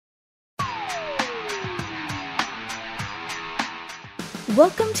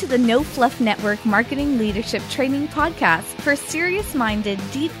Welcome to the No Fluff Network Marketing Leadership Training Podcast for serious-minded,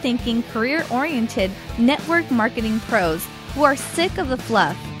 deep-thinking, career-oriented network marketing pros who are sick of the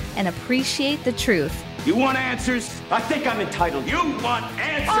fluff and appreciate the truth. You want answers? I think I'm entitled. You want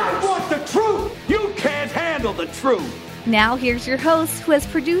answers? I want the truth! You can't handle the truth! Now here's your host who has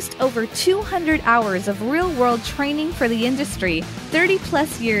produced over 200 hours of real-world training for the industry,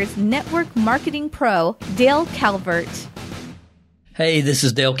 30-plus years network marketing pro, Dale Calvert. Hey, this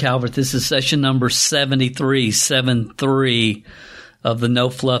is Dale Calvert. This is session number 73 of the No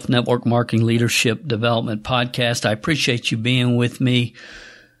Fluff Network Marketing Leadership Development Podcast. I appreciate you being with me.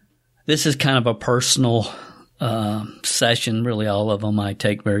 This is kind of a personal session. Really, all of them I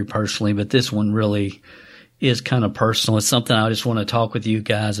take very personally, but this one really is kind of personal. It's something I just want to talk with you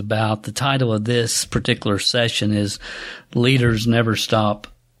guys about. The title of this particular session is Leaders Never Stop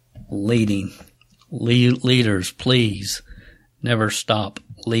Leading. Leaders, please never stop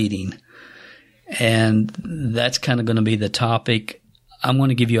leading. And that's kind of going to be the topic. I'm going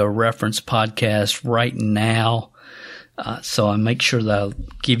to give you a reference podcast right now. So I make sure that I'll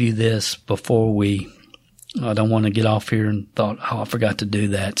give you this before I don't want to get off here and thought, I forgot to do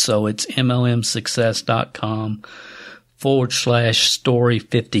that. So it's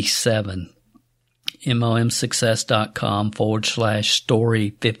MLMsuccess.com/story57.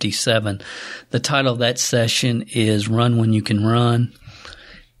 MLMsuccess.com/story57. The title of that session is Run When You Can Run.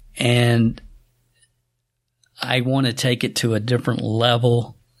 And I want to take it to a different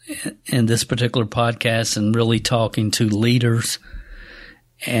level in this particular podcast and really talking to leaders.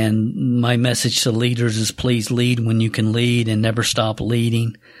 And my message to leaders is please lead when you can lead and never stop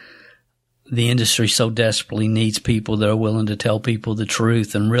leading. The industry so desperately needs people that are willing to tell people the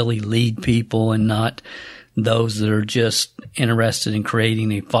truth and really lead people, and not those that are just interested in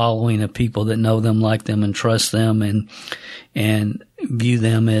creating a following of people that know them, like them, and trust them, and view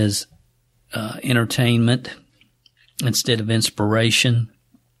them as entertainment instead of inspiration,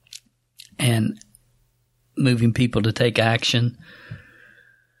 and moving people to take action.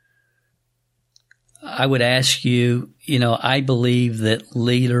 I would ask you, I believe that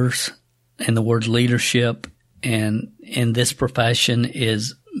leaders and the word leadership and in this profession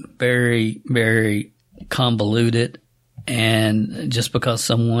is very, very convoluted. And just because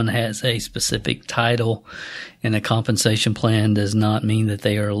someone has a specific title and a compensation plan does not mean that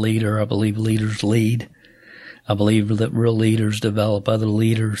they are a leader. I believe leaders lead. I believe that real leaders develop other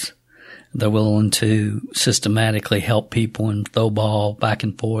leaders. They're willing to systematically help people and throw ball back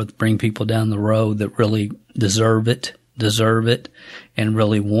and forth, bring people down the road that really deserve it, and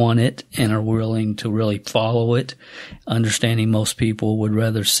really want it, and are willing to really follow it, understanding most people would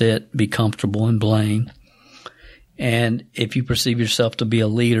rather sit, be comfortable, and blame. And if you perceive yourself to be a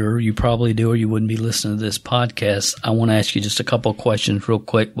leader, you probably do, or you wouldn't be listening to this podcast. I want to ask you just a couple of questions real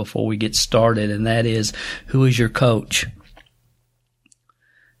quick before we get started, and that is, who is your coach?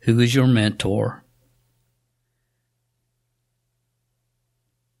 Who is your mentor?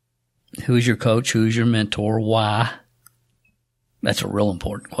 Who is your coach? Who is your mentor? Why? That's a real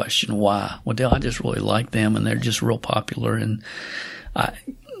important question. Why? Well, Dale, I just really like them and they're just real popular. And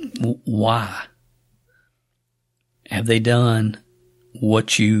why? Have they done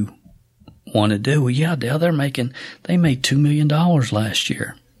what you want to do? Well, yeah, Dale, they made $2 million last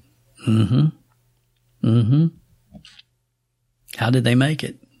year. How did they make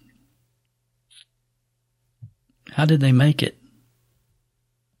it? How did they make it?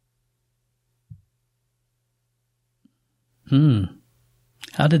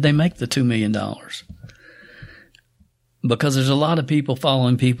 How did they make the $2 million? Because there's a lot of people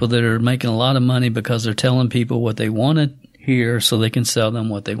following people that are making a lot of money because they're telling people what they want to hear so they can sell them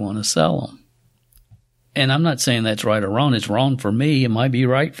what they want to sell them. And I'm not saying that's right or wrong. It's wrong for me. It might be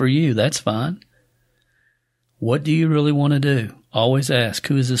right for you. That's fine. What do you really want to do? Always ask,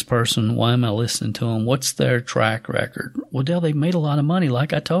 who is this person? Why am I listening to them? What's their track record? Well, Dale, they've made a lot of money.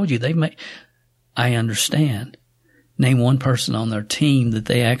 Like I told you, I understand. Name one person on their team that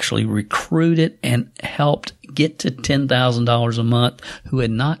they actually recruited and helped get to $10,000 a month who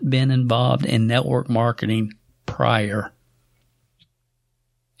had not been involved in network marketing prior.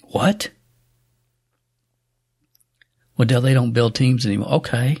 What? Well, Dale, they don't build teams anymore.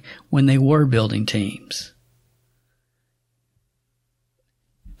 Okay, when they were building teams.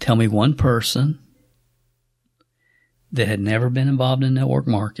 Tell me one person that had never been involved in network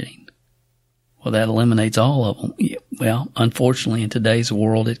marketing. Well, that eliminates all of them. Well, unfortunately, in today's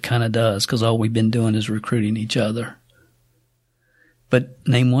world, it kind of does, because all we've been doing is recruiting each other. But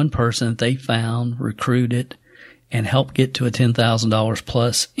name one person that they found, recruited, and helped get to a $10,000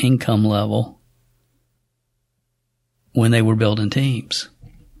 plus income level when they were building teams?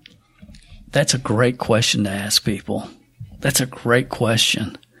 That's a great question to ask people. That's a great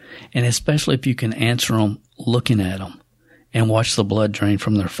question. And especially if you can answer them looking at them and watch the blood drain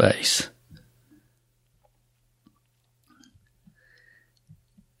from their face.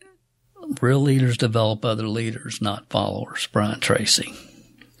 Real leaders develop other leaders, not followers. Brian Tracy.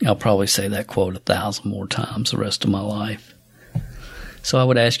 I'll probably say that quote 1,000 more times the rest of my life. So I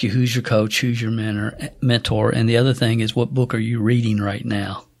would ask you, who's your coach? Who's your mentor? And the other thing is, what book are you reading right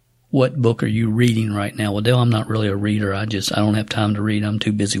now? What book are you reading right now? Well, Dale, I'm not really a reader. I don't have time to read. I'm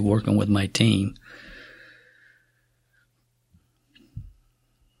too busy working with my team.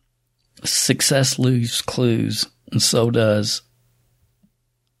 Success leaves clues, and so does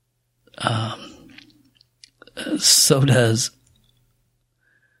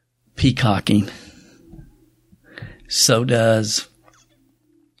peacocking. So does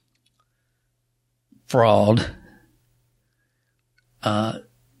fraud.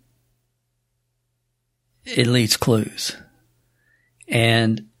 It leaves clues.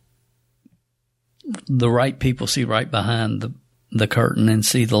 And the right people see right behind the curtain and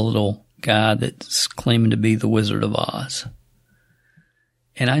see the little guy that's claiming to be the Wizard of Oz.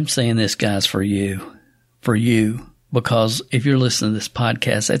 And I'm saying this, guys, for you, because if you're listening to this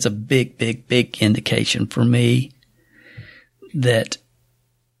podcast, that's a big, big, big indication for me that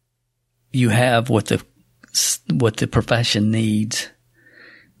you have what the profession needs,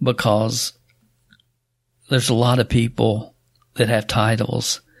 because there's a lot of people that have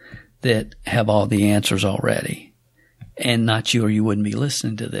titles that have all the answers already, and not you, or you wouldn't be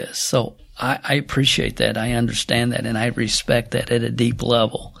listening to this. So I appreciate that. I understand that, and I respect that at a deep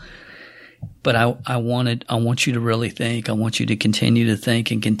level. But I want you to really think. I want you to continue to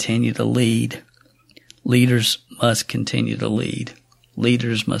think and continue to lead. Leaders must continue to lead.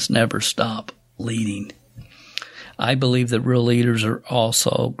 Leaders must never stop leading. I believe that real leaders are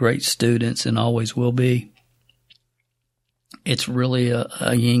also great students and always will be. It's really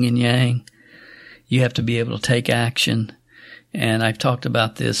a yin and yang. You have to be able to take action. And I've talked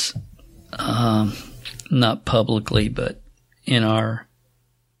about this, not publicly, but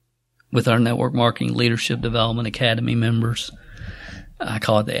with our Network Marketing Leadership Development Academy members. I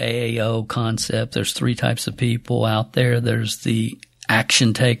call it the AAO concept. There's 3 types of people out there. There's the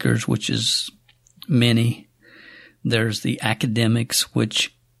action takers, which is many. There's the academics,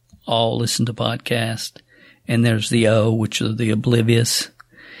 which all listen to podcasts. And there's the O, which are the oblivious.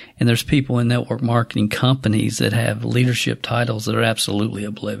 And there's people in network marketing companies that have leadership titles that are absolutely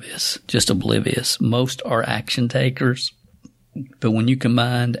oblivious, just oblivious. Most are action takers. But when you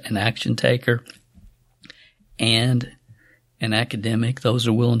combine an action taker and an academic, those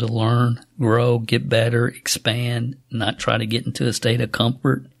are willing to learn, grow, get better, expand, not try to get into a state of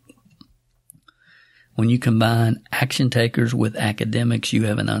comfort. When you combine action takers with academics, you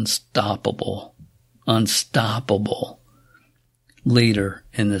have an unstoppable leader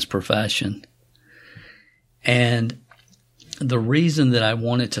in this profession. And the reason that I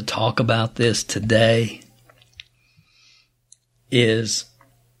wanted to talk about this today is,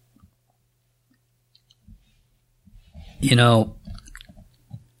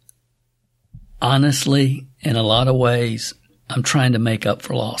 honestly, in a lot of ways, I'm trying to make up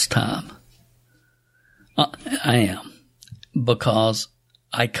for lost time. I am, because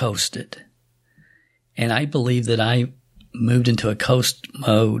I coasted. And I believe that I moved into a coast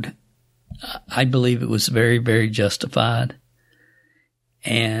mode. I believe it was very, very justified.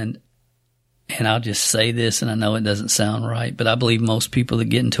 And I'll just say this, and I know it doesn't sound right, but I believe most people that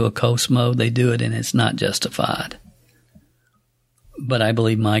get into a coast mode, they do it and it's not justified. But I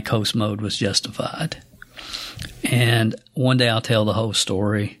believe my coast mode was justified. And one day I'll tell the whole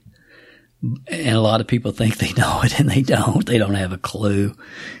story. And a lot of people think they know it, and they don't. They don't have a clue.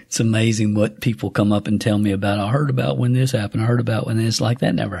 It's amazing what people come up and tell me about. I heard about when this happened. I heard about when this. Like,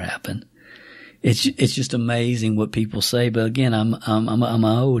 that never happened. It's just amazing what people say. But again, I'm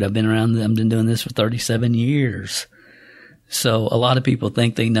old. I've been around. I've been doing this for 37 years. So a lot of people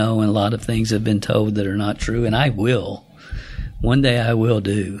think they know, and a lot of things have been told that are not true. And I will. One day I will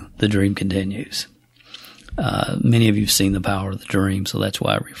do The Dream Continues. Many of you have seen The Power of the Dream, so that's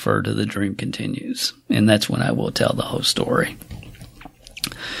why I refer to The Dream Continues. And that's when I will tell the whole story.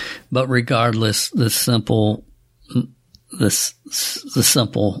 But regardless, the simple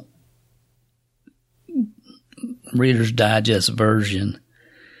Reader's Digest version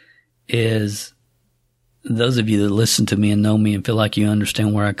is those of you that listen to me and know me and feel like you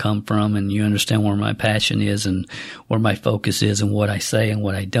understand where I come from and you understand where my passion is and where my focus is and what I say and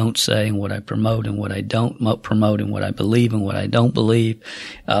what I don't say and what I promote and what I don't promote and what I believe and what I don't believe.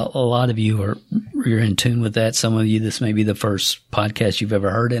 A lot of you you're in tune with that. Some of you, this may be the first podcast you've ever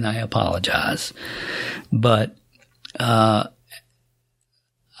heard, and I apologize. But,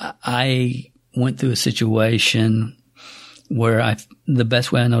 I went through a situation where the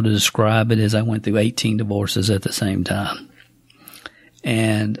best way I know to describe it is I went through 18 divorces at the same time.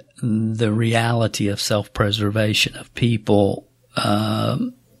 And the reality of self-preservation of people,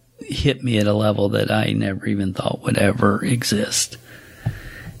 hit me at a level that I never even thought would ever exist.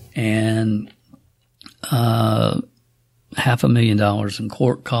 And, $500,000 in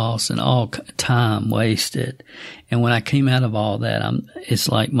court costs and all time wasted. And when I came out of all that, it's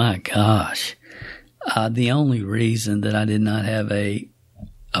like, my gosh. The only reason that I did not have a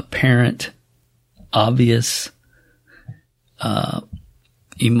apparent, obvious,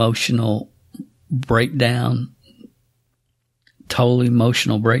 emotional breakdown, total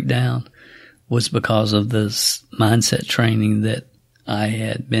emotional breakdown, was because of this mindset training that I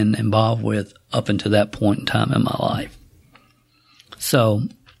had been involved with up until that point in time in my life. So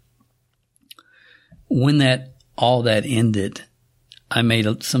when all that ended, I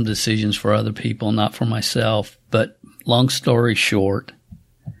made some decisions for other people, not for myself. But long story short,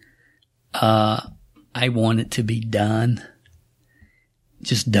 I want it to be done,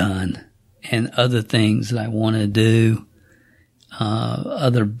 just done. And other things that I want to do,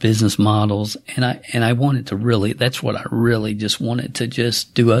 other business models. And I wanted to really, that's what I really just wanted to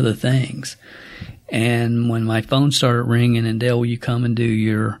just do other things. And when my phone started ringing and Dale, will you come and do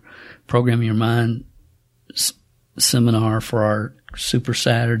your Program Your Mind seminar for our Super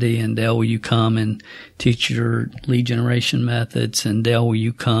Saturday, and Dale, will you come and teach your lead generation methods, and Dale, will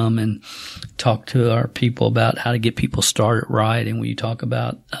you come and talk to our people about how to get people started right, and will you talk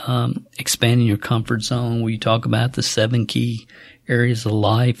about expanding your comfort zone, will you talk about the 7 key areas of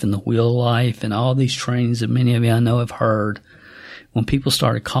life and the wheel of life and all these trainings that many of you I know have heard. When people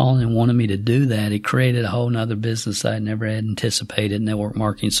started calling and wanted me to do that, it created a whole nother business I never had anticipated, network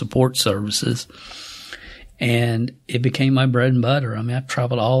marketing support services. And it became my bread and butter. I mean, I've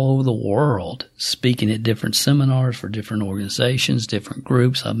traveled all over the world speaking at different seminars for different organizations, different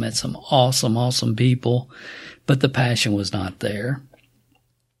groups. I've met some awesome, awesome people, but the passion was not there.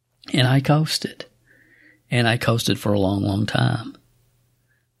 And I coasted. And I coasted for a long, long time.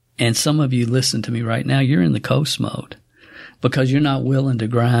 And some of you listen to me right now, you're in the coast mode because you're not willing to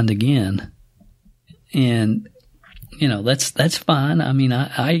grind again. And, that's fine. I mean,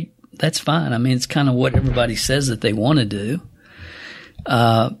 that's fine. I mean, it's kind of what everybody says that they want to do.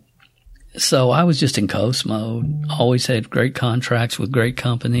 So I was just in coast mode. Always had great contracts with great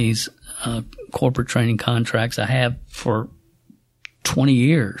companies, corporate training contracts I have for 20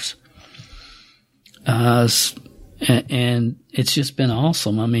 years. And it's just been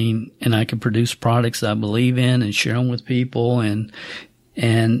awesome. I mean, and I can produce products I believe in and share them with people. And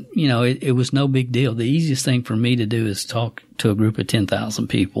it was no big deal. The easiest thing for me to do is talk to a group of 10,000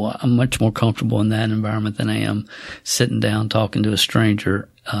 people. I'm much more comfortable in that environment than I am sitting down talking to a stranger,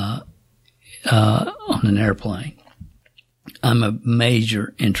 on an airplane. I'm a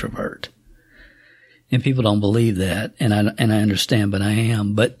major introvert. And people don't believe that. And I understand, but I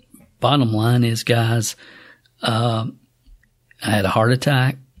am. But bottom line is, guys, I had a heart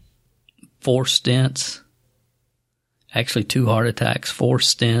attack, 4 stents, actually 2 heart attacks, 4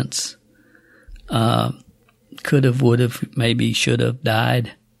 stents, could have, would have, maybe should have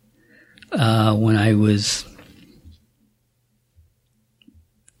died, when I was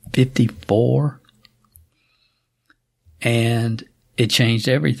 54, and it changed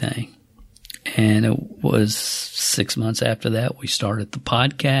everything. And it was 6 months after that, we started the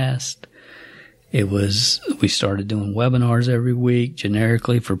podcast. We started doing webinars every week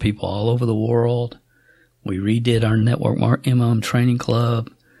generically for people all over the world. We redid our Network MLM Training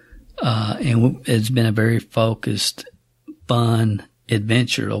Club. And it's been a very focused, fun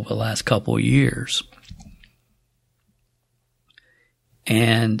adventure over the last couple of years.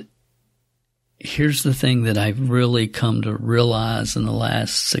 And here's the thing that I've really come to realize in the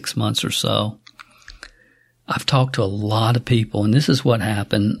last 6 months or so. I've talked to a lot of people, and this is what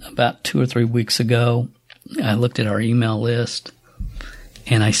happened about 2 or 3 weeks ago. I looked at our email list,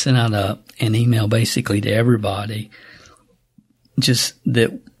 and I sent out an email basically to everybody, just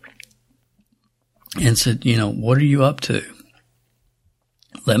that, and said, what are you up to?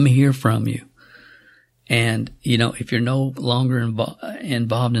 Let me hear from you. And, if you're no longer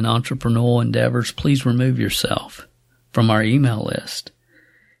involved in entrepreneurial endeavors, please remove yourself from our email list.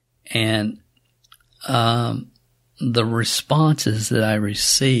 And the responses that I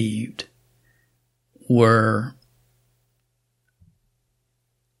received were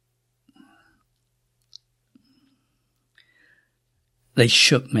they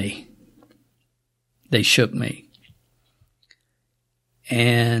shook me. They shook me.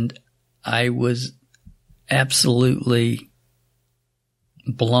 And I was absolutely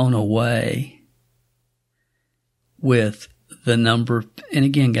blown away with the number. And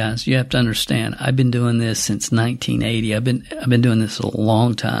again, guys, you have to understand, I've been doing this since 1980. I've been doing this a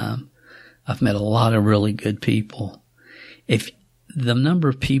long time. I've met a lot of really good people. If the number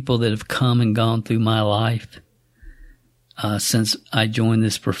of people that have come and gone through my life since I joined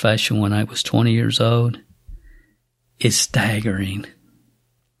this profession when I was 20 years old is staggering.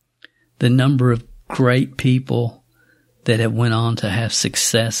 The number of great people that have went on to have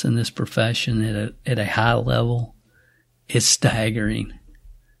success in this profession at a high level is staggering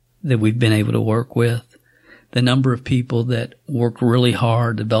that we've been able to work with. The number of people that work really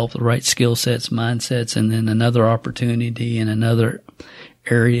hard, develop the right skill sets, mindsets, and then another opportunity in another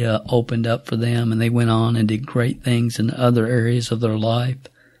area opened up for them and they went on and did great things in other areas of their life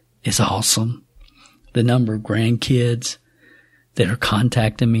is awesome. The number of grandkids that are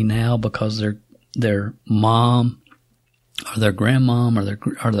contacting me now because their mom or their grandmom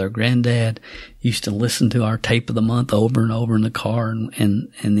or their granddad used to listen to our tape of the month over and over in the car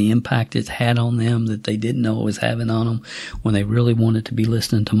and the impact it's had on them that they didn't know it was having on them when they really wanted to be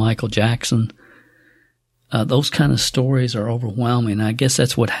listening to Michael Jackson. Those kind of stories are overwhelming. I guess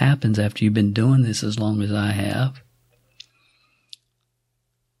that's what happens after you've been doing this as long as I have.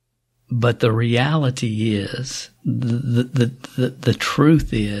 But the reality is, the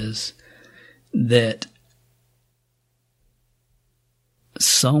truth is that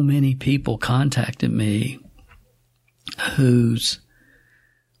so many people contacted me whose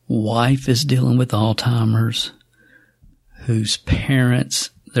wife is dealing with Alzheimer's, whose parents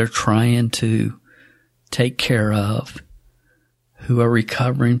they're trying to take care of, who are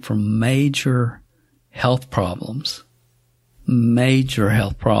recovering from major health problems.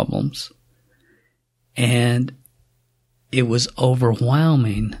 And it was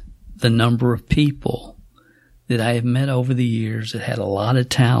overwhelming the number of people that I have met over the years that had a lot of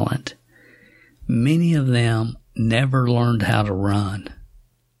talent. Many of them never learned how to run.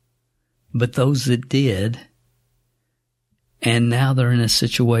 But those that did, and now they're in a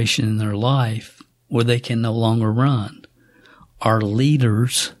situation in their life where they can no longer run, are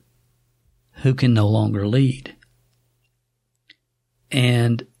leaders who can no longer lead.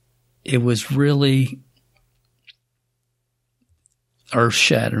 And it was really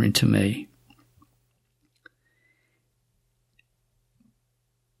earth-shattering to me.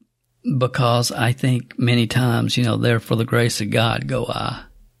 Because I think many times, there for the grace of God go I.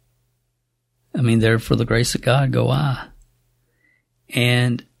 There for the grace of God go I.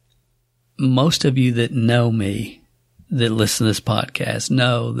 And most of you that know me, that listen to this podcast,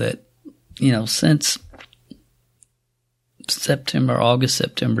 know that, since August,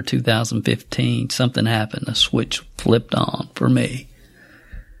 September 2015, something happened. A switch flipped on for me.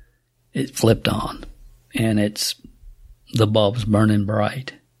 It flipped on. And the bulb's burning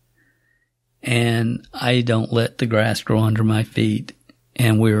bright. And I don't let the grass grow under my feet.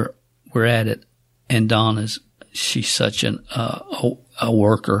 And we're at it. And she's such a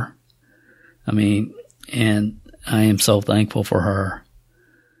worker. And I am so thankful for her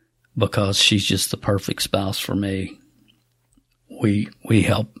because she's just the perfect spouse for me. We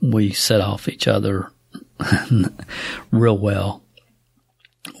set off each other real well.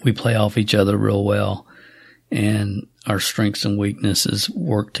 We play off each other real well, and our strengths and weaknesses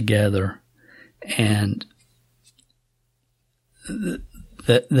work together. And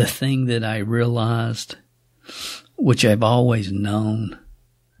the thing that I realized, which I've always known,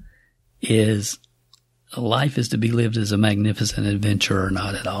 is life is to be lived as a magnificent adventure or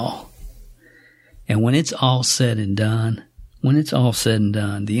not at all. And when it's all said and done,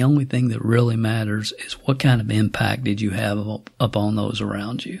 the only thing that really matters is what kind of impact did you have upon those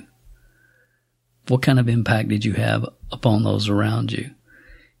around you? What kind of impact did you have upon those around you?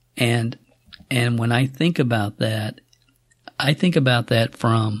 And when I think about that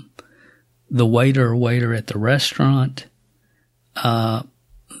from the waiter at the restaurant,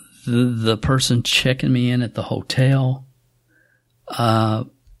 the person checking me in at the hotel,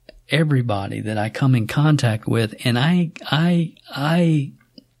 everybody that I come in contact with, and I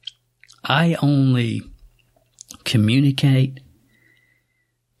only communicate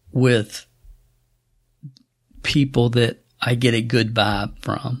with people that I get a good vibe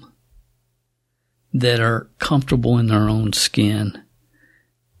from, that are comfortable in their own skin,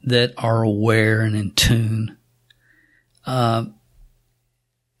 that are aware and in tune. And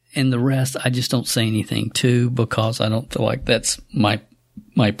the rest, I just don't say anything to, because I don't feel like that's my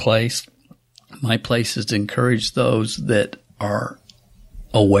place. My place is to encourage those that are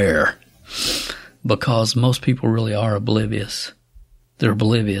aware, because most people really are oblivious. They're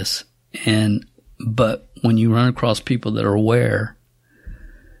oblivious. But when you run across people that are aware,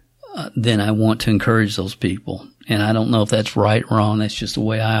 then I want to encourage those people. And I don't know if that's right or wrong. That's just the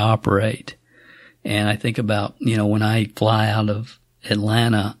way I operate. And I think about, when I fly out of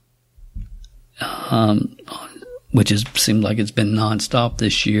Atlanta, which seemed like it's been nonstop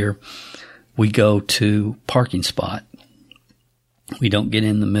this year, we go to parking spot. We don't get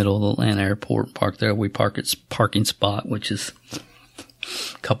in the middle of the Atlanta airport and park there. We park at parking spot, which is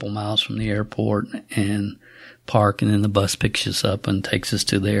a couple miles from the airport, and park, and then the bus picks us up and takes us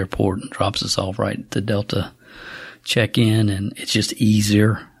to the airport and drops us off right at the Delta check-in. And it's just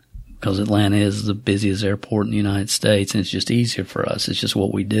easier because Atlanta is the busiest airport in the United States, and it's just easier for us. It's just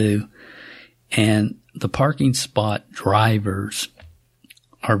what we do. And the parking spot drivers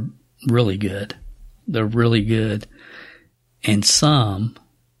are really good. They're really good. And some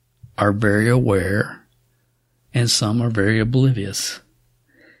are very aware, and some are very oblivious.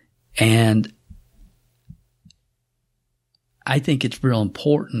 And I think it's real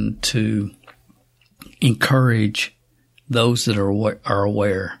important to encourage those that are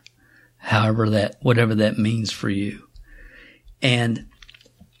aware, whatever that means for you. And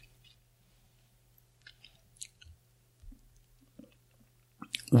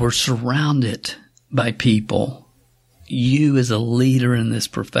we're surrounded by people. You, as a leader in this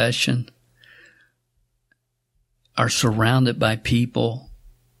profession, are surrounded by people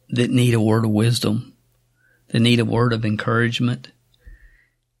that need a word of wisdom, that need a word of encouragement.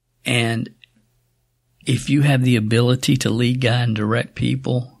 And if you have the ability to lead, guide, and direct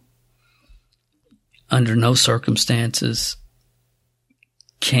people, under no circumstances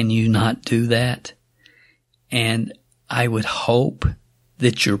can you not do that. And I would hope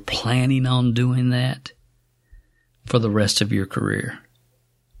that you're planning on doing that for the rest of your career.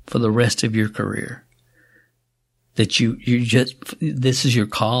 For the rest of your career. That you just, this is your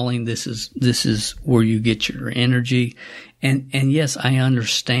calling, this is where you get your energy. And yes, I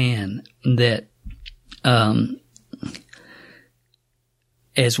understand that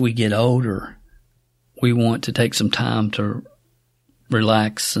as we get older, we want to take some time to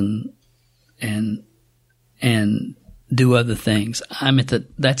relax and do other things.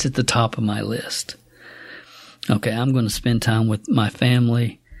 That's at the top of my list. Okay, I'm going to spend time with my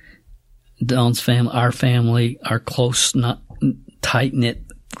family, Dawn's family, our close, tight-knit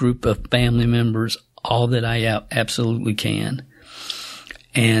group of family members, all that I absolutely can.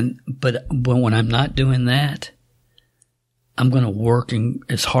 But when I'm not doing that, I'm going to work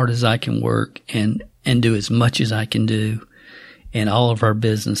as hard as I can work and do as much as I can do in all of our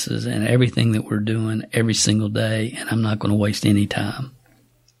businesses and everything that we're doing every single day, and I'm not going to waste any time.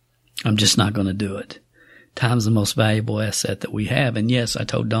 I'm just not going to do it. Time's the most valuable asset that we have. And yes, I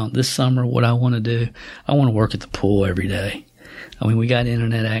told Dawn this summer what I want to do. I want to work at the pool every day. I mean, we got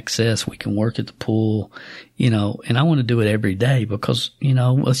internet access. We can work at the pool, and I want to do it every day because,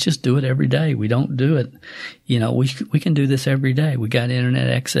 let's just do it every day. We don't do it. We can do this every day. We got internet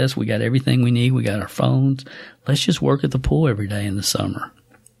access. We got everything we need. We got our phones. Let's just work at the pool every day in the summer.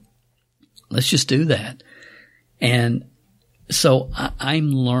 Let's just do that. And so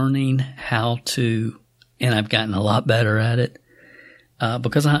I'm learning how to, and I've gotten a lot better at it,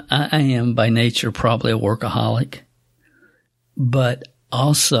 because I am by nature probably a workaholic. But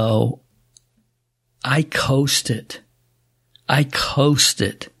also, I coasted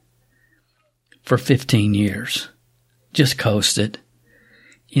for 15 years. Just coasted.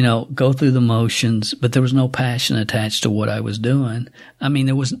 Go through the motions, but there was no passion attached to what I was doing. I mean,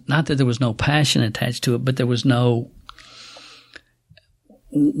 there was not that there was no passion attached to it, but there was no,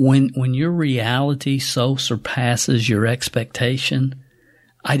 when your reality so surpasses your expectation,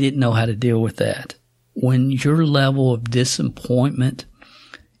 I didn't know how to deal with that. When your level of disappointment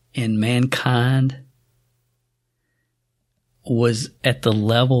in mankind was at the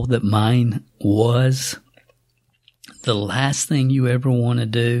level that mine was, the last thing you ever want to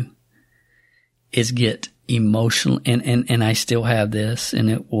do is get emotional. And I still have this,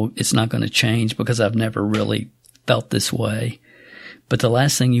 and it's not going to change because I've never really felt this way. But the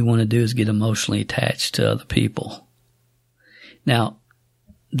last thing you want to do is get emotionally attached to other people. Now,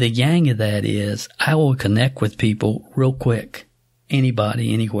 the yang of that is I will connect with people real quick.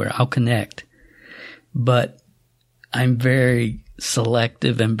 Anybody, anywhere, I'll connect. But I'm very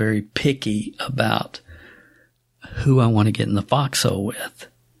selective and very picky about who I want to get in the foxhole with.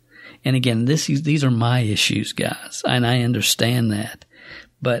 And again, these are my issues, guys, and I understand that.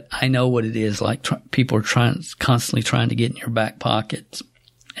 But I know what it is like. People are constantly trying to get in your back pockets.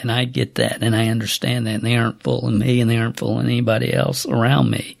 And I get that, and I understand that, and they aren't fooling me, and they aren't fooling anybody else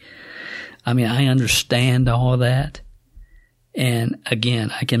around me. I mean, I understand all that. And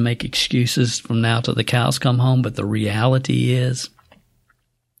again, I can make excuses from now till the cows come home, but the reality is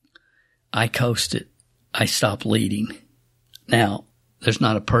I coasted. I stopped leading. Now, there's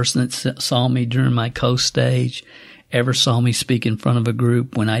not a person that saw me during my coast stage ever saw me speak in front of a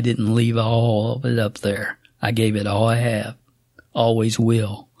group when I didn't leave all of it up there. I gave it all I have. Always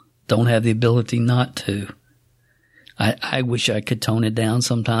will. Don't have the ability not to. I wish I could tone it down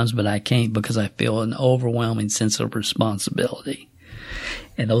sometimes, but I can't because I feel an overwhelming sense of responsibility.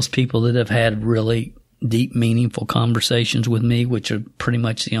 And those people that have had really deep, meaningful conversations with me, which are pretty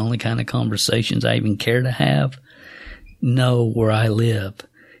much the only kind of conversations I even care to have, know where I live.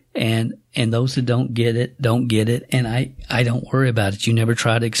 And those that don't get it, don't get it. And I don't worry about it. You never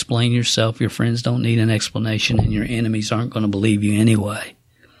try to explain yourself. Your friends don't need an explanation, and your enemies aren't going to believe you anyway.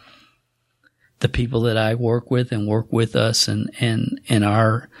 The people that I work with and work with us and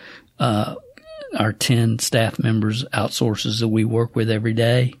our 10 staff members, outsources that we work with every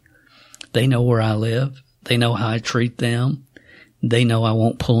day, they know where I live. They know how I treat them. They know I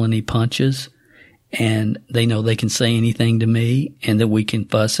won't pull any punches. And they know they can say anything to me, and that we can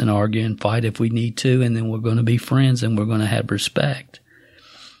fuss and argue and fight if we need to, and then we're going to be friends and we're going to have respect.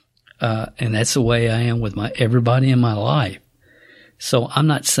 And that's the way I am with everybody in my life. So I'm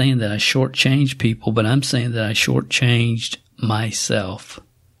not saying that I shortchanged people, but I'm saying that I shortchanged myself.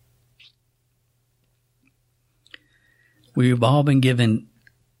 We've all been given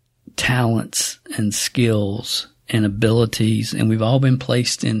talents and skills and abilities, and we've all been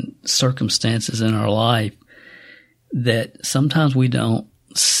placed in circumstances in our life that sometimes we don't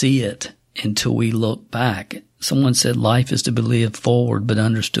see it until we look back. Someone said life is to be lived forward but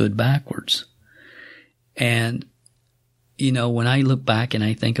understood backwards. And, you know, when I look back and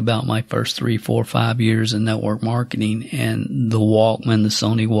I think about my first 3, 4, 5 years in network marketing and the Walkman, the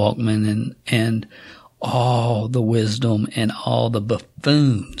Sony Walkman, and all the wisdom and all the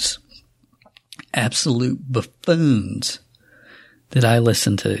buffoons, absolute buffoons that I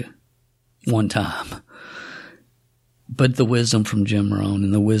listened to one time. But the wisdom from Jim Rohn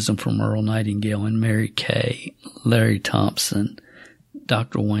and the wisdom from Earl Nightingale and Mary Kay, Larry Thompson,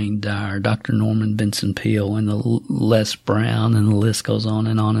 Dr. Wayne Dyer, Dr. Norman Benson Peale, and the Les Brown, and the list goes on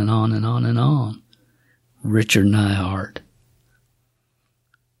and on and on and on and on. Richard Neihardt.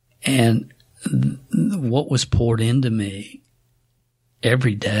 And what was poured into me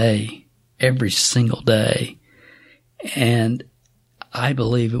every day, every single day. And I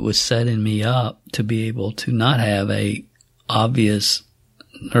believe it was setting me up to be able to not have a obvious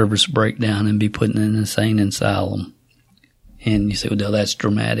nervous breakdown and be put in an insane asylum. And you say, well, that's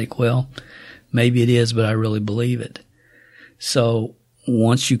dramatic. Well, maybe it is, but I really believe it. So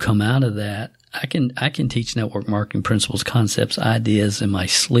once you come out of that, I can teach network marketing principles, concepts, ideas in my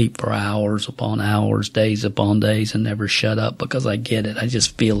sleep for hours upon hours, days upon days, and never shut up because I get it. I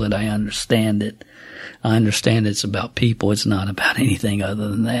just feel it. I understand it. I understand it's about people. It's not about anything other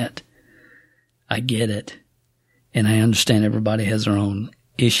than that. I get it. And I understand everybody has their own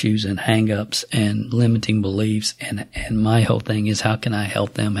issues and hang-ups and limiting beliefs. And my whole thing is, how can I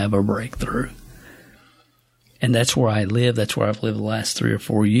help them have a breakthrough? And that's where I live. That's where I've lived the last 3 or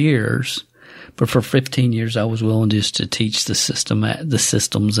 4 years. But for 15 years, I was willing just to teach the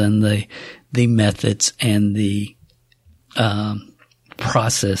systems and the methods and the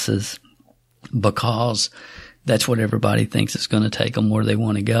processes, because that's what everybody thinks it's going to take them where they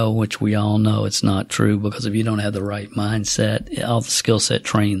want to go, which we all know it's not true, because if you don't have the right mindset, all the skill set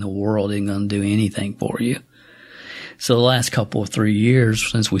training in the world ain't going to do anything for you. So the last couple of 3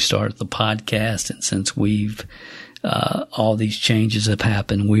 years since we started the podcast and since we've all these changes have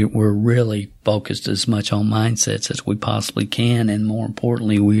happened, we're really focused as much on mindsets as we possibly can, and more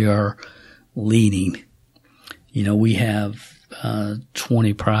importantly, we are leading. You know, we have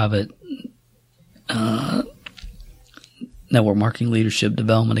 20 private Network Marketing Leadership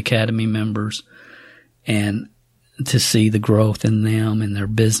Development Academy members, and to see the growth in them and their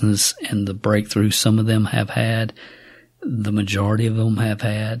business and the breakthrough some of them have had, the majority of them have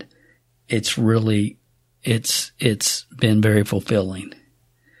had, it's really, it's been very fulfilling.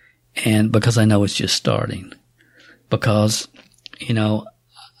 And because I know it's just starting, because, you know,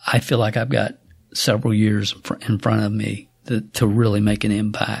 I feel like I've got several years in front of me to really make an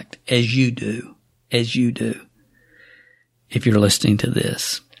impact, as you do, if you're listening to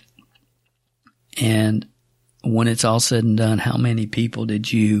this. And when it's all said and done, how many people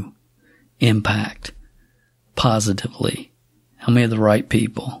did you impact positively? How many of the right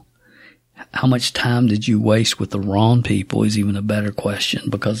people? How much time did you waste with the wrong people is even a better question,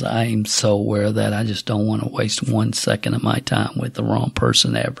 because I am so aware of that. I just don't want to waste 1 second of my time with the wrong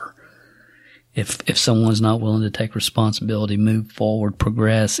person ever. If someone's not willing to take responsibility, move forward,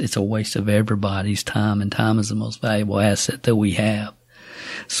 progress, it's a waste of everybody's time, and time is the most valuable asset that we have.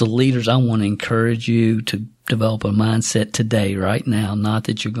 So leaders, I want to encourage you to develop a mindset today, right now, not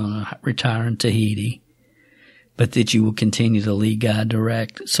that you're going to retire in Tahiti, but that you will continue to lead, guide,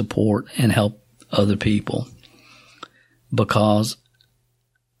 direct, support, and help other people. Because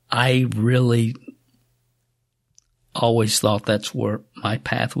I really always thought that's where my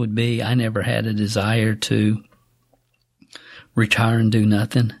path would be. I never had a desire to retire and do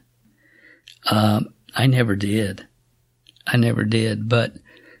nothing. I never did. But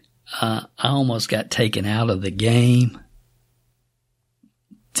I almost got taken out of the game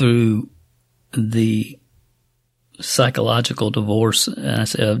through the psychological divorce. And I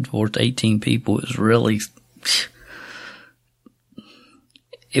said I've divorced 18 people. It was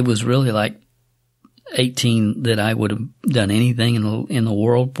really like 18 that I would have done anything in the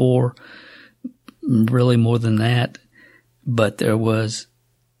world for, really more than that. But there was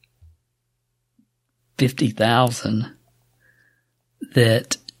 50,000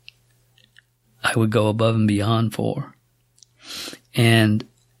 that I would go above and beyond for. And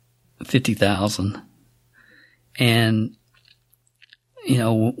 50,000. And,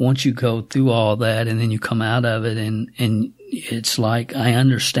 once you go through all that and then you come out of it and it's like I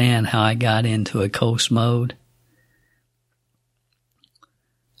understand how I got into a coast mode.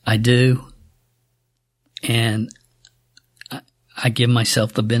 I do. And I give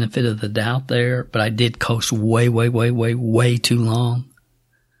myself the benefit of the doubt there, but I did coast way, way, way, way, way too long.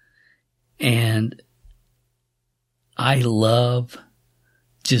 And I love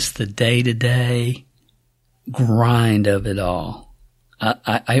just the day-to-day grind of it all.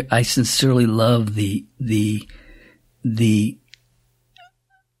 I sincerely love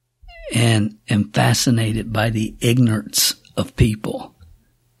and am fascinated by the ignorance of people.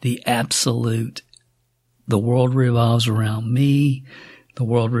 The world revolves around me. The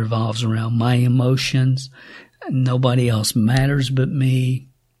world revolves around my emotions. Nobody else matters but me.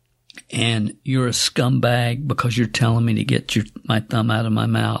 And you're a scumbag because you're telling me to get my thumb out of my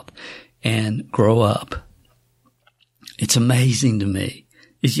mouth and grow up. It's amazing to me.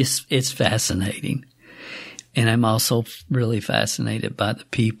 It's fascinating. And I'm also really fascinated by the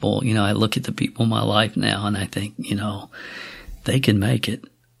people. I look at the people in my life now and I think, they can make it.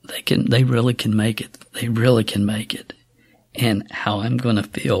 They really can make it. They really can make it. And how I'm going to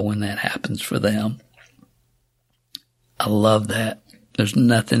feel when that happens for them. I love that. There's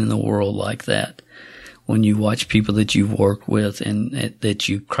nothing in the world like that. When you watch people that you've worked with and that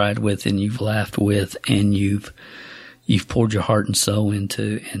you've cried with and you've laughed with and you've poured your heart and soul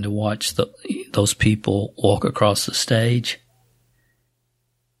into, and to watch those people walk across the stage.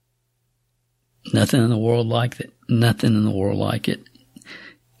 Nothing in the world like that. Nothing in the world like it.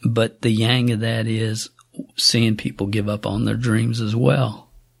 But the yang of that is seeing people give up on their dreams as well.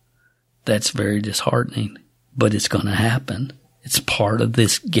 That's very disheartening, but it's going to happen. It's part of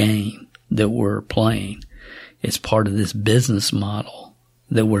this game that we're playing. It's part of this business model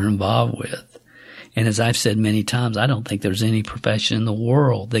that we're involved with. And as I've said many times, I don't think there's any profession in the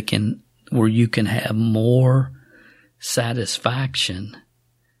world where you can have more satisfaction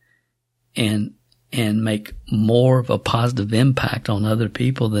and make more of a positive impact on other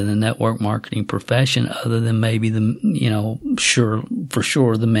people than the network marketing profession, other than maybe the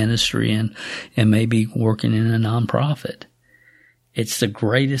ministry and maybe working in a nonprofit. It's the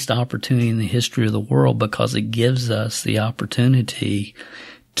greatest opportunity in the history of the world because it gives us the opportunity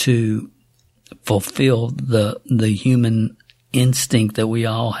to fulfill the human instinct that we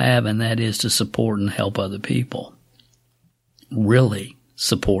all have, and that is to support and help other people. Really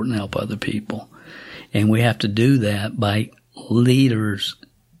support and help other people. And we have to do that by leaders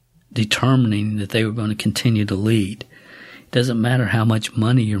determining that they were going to continue to lead. It doesn't matter how much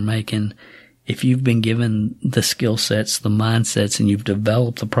money you're making. If you've been given the skill sets, the mindsets, and you've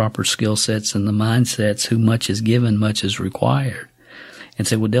developed the proper skill sets and the mindsets, who much is given, much is required. And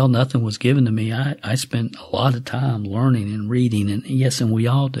say, well, Dale, nothing was given to me. I spent a lot of time learning and reading, and yes, and we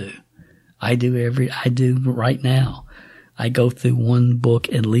all do. I do right now. I go through one book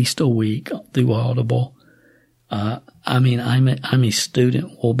at least a week through Audible. I'm a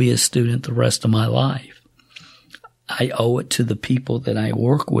student, will be a student the rest of my life. I owe it to the people that I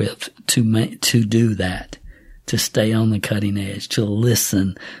work with to do that, to stay on the cutting edge, to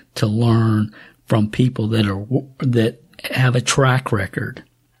listen, to learn from people that have a track record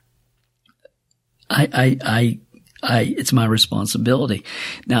it's my responsibility.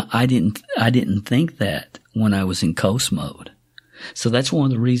 Now, I didn't think that when I was in coast mode. So that's one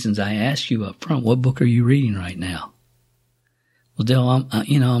of the reasons I asked you up front, what book are you reading right now? Well, Dale,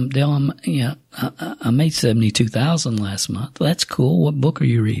 I made 72,000 last month. That's cool. What book are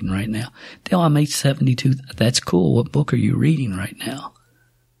you reading right now? Dale, I made 72. That's cool. What book are you reading right now?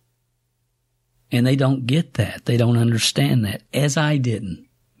 And they don't get that. They don't understand that. As I didn't.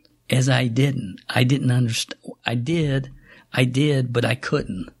 I didn't understand. I did, but I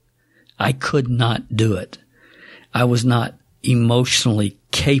couldn't. I could not do it. I was not emotionally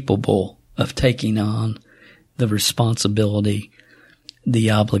capable of taking on the responsibility,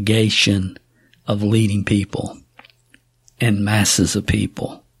 the obligation of leading people and masses of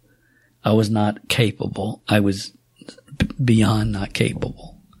people. I was not capable. I was beyond not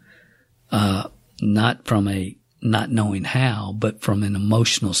capable. Not from a not knowing how, but from an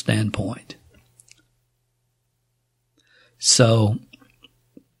emotional standpoint. So,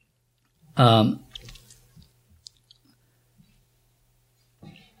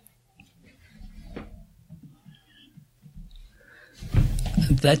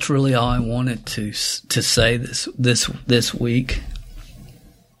 that's really all I wanted to say this week.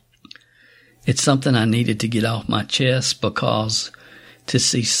 It's something I needed to get off my chest, because to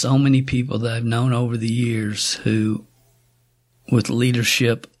see so many people that I've known over the years who, with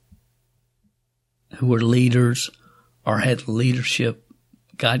leadership, who were leaders or had leadership,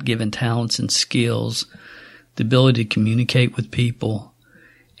 God-given talents and skills, the ability to communicate with people,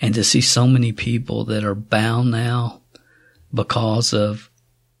 and to see so many people that are bound now because of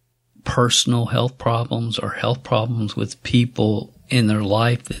personal health problems or health problems with people in their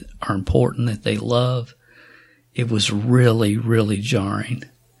life that are important, that they love. It was really, really jarring.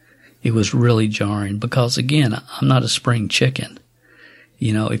 It was really jarring because, again, I'm not a spring chicken.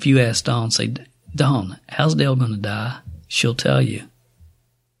 You know, if you ask Dawn, say, Dawn, how's Dale going to die? She'll tell you.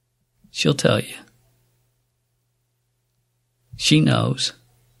 She'll tell you. She knows.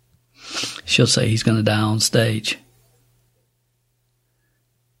 She'll say he's going to die on stage.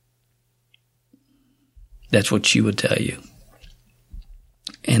 That's what she would tell you.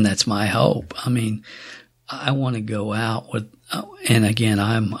 And that's my hope. I mean, I want to go out with, and again,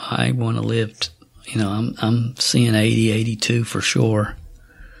 I want to live, I'm seeing 80, 82 for sure.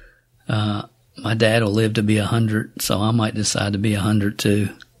 My dad will live to be 100, so I might decide to be 100 too.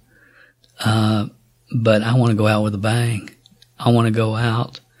 But I want to go out with a bang. I want to go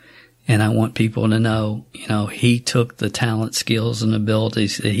out, and I want people to know, he took the talent, skills, and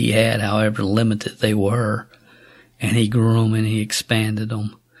abilities that he had, however limited they were, and he grew them and he expanded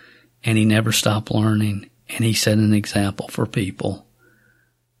them, and he never stopped learning. And he set an example for people.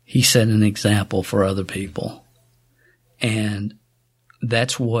 He set an example for other people. And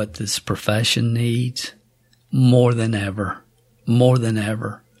that's what this profession needs more than ever. More than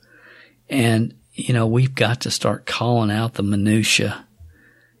ever. And, we've got to start calling out the minutia.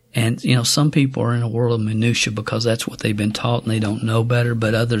 And, some people are in a world of minutia because that's what they've been taught and they don't know better,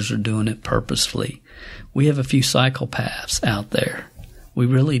 but others are doing it purposefully. We have a few psychopaths out there. We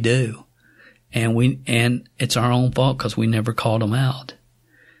really do. And it's our own fault because we never called them out.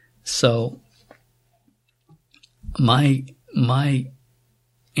 So my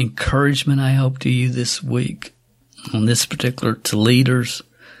encouragement, I hope, to you this week on this particular, to leaders,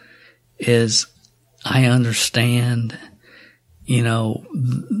 is I understand,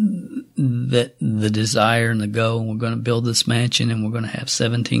 that the desire and the goal, and we're going to build this mansion and we're going to have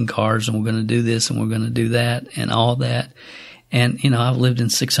 17 cars and we're going to do this and we're going to do that and all that. And, I've lived in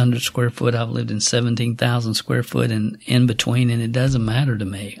 600 square foot. I've lived in 17,000 square foot and in between, and it doesn't matter to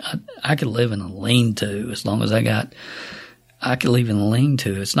me. I could live in a lean-to as long as I could live in a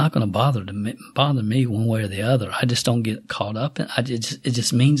lean-to. It's not going to bother me one way or the other. I just don't get caught up in it. It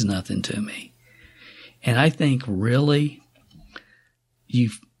just means nothing to me. And I think really,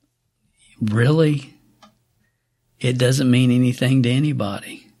 it doesn't mean anything to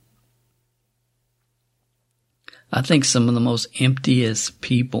anybody. I think some of the most emptiest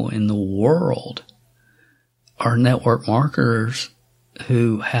people in the world are network marketers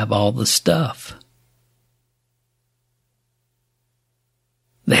who have all the stuff.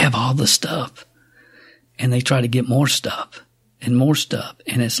 They have all the stuff, and they try to get more stuff and more stuff.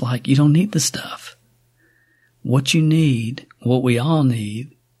 And it's like, you don't need the stuff. What you need, what we all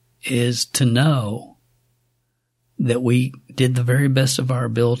need, is to know that we did the very best of our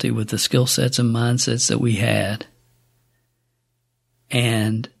ability with the skill sets and mindsets that we had,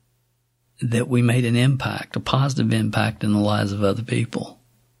 and that we made an impact, a positive impact in the lives of other people.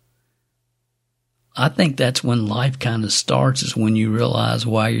 I think that's when life kind of starts, is when you realize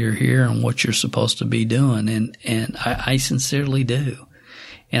why you're here and what you're supposed to be doing. And I sincerely do.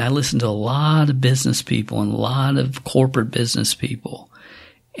 And I listen to a lot of business people and a lot of corporate business people,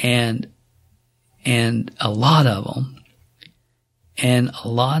 and a lot of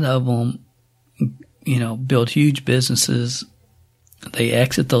them, build huge businesses. They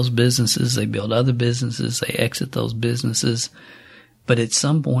exit those businesses. They build other businesses. They exit those businesses. But at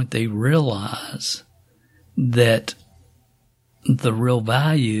some point they realize that the real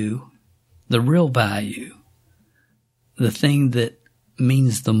value, the thing that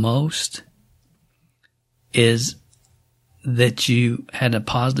means the most, is that you had a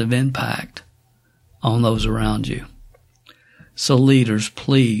positive impact on those around you. So leaders,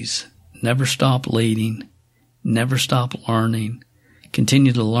 please never stop leading, never stop learning.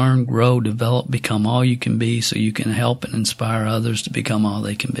 Continue to learn, grow, develop, become all you can be, so you can help and inspire others to become all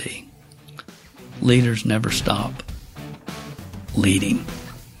they can be. Leaders never stop leading.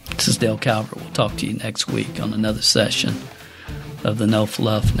 This is Dale Calvert. We'll talk to you next week on another session of the No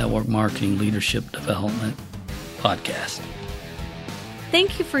Fluff Network Marketing Leadership Development Podcast.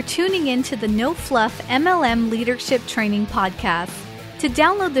 Thank you for tuning in to the No Fluff MLM Leadership Training Podcast. To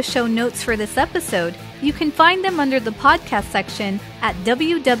download the show notes for this episode, you can find them under the podcast section at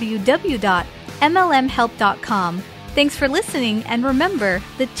www.mlmhelp.com. Thanks for listening, and remember,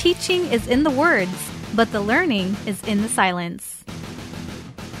 the teaching is in the words, but the learning is in the silence.